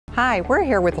Hi, we're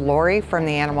here with Lori from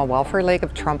the Animal Welfare League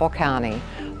of Trumbull County.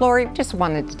 Lori, just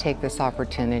wanted to take this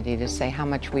opportunity to say how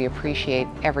much we appreciate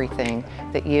everything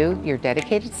that you, your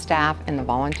dedicated staff, and the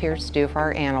volunteers do for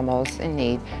our animals in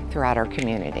need throughout our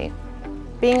community.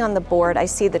 Being on the board, I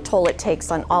see the toll it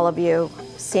takes on all of you,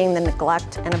 seeing the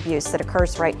neglect and abuse that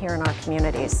occurs right here in our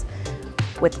communities.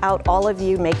 Without all of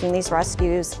you making these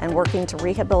rescues and working to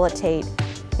rehabilitate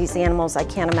these animals, I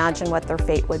can't imagine what their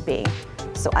fate would be.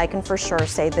 So I can for sure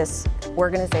say this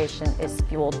organization is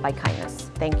fueled by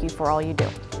kindness. Thank you for all you do.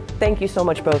 Thank you so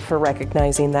much both for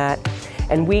recognizing that.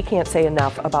 And we can't say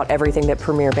enough about everything that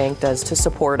Premier Bank does to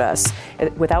support us.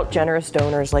 Without generous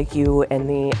donors like you and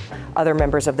the other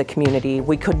members of the community,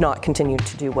 we could not continue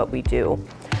to do what we do.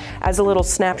 As a little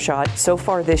snapshot, so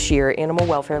far this year, Animal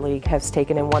Welfare League has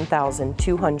taken in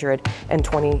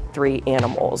 1,223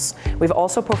 animals. We've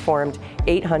also performed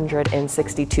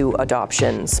 862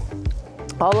 adoptions.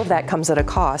 All of that comes at a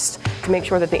cost to make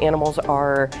sure that the animals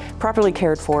are properly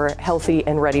cared for, healthy,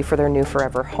 and ready for their new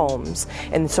forever homes.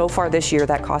 And so far this year,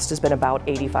 that cost has been about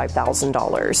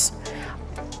 $85,000,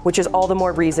 which is all the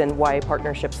more reason why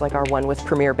partnerships like our one with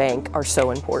Premier Bank are so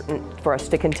important for us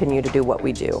to continue to do what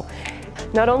we do.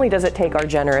 Not only does it take our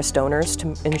generous donors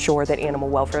to ensure that Animal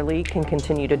Welfare League can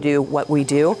continue to do what we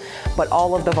do, but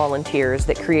all of the volunteers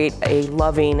that create a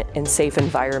loving and safe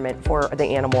environment for the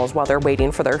animals while they're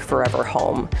waiting for their forever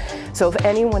home. So if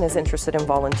anyone is interested in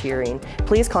volunteering,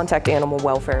 please contact Animal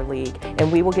Welfare League and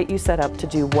we will get you set up to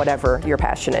do whatever your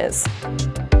passion is.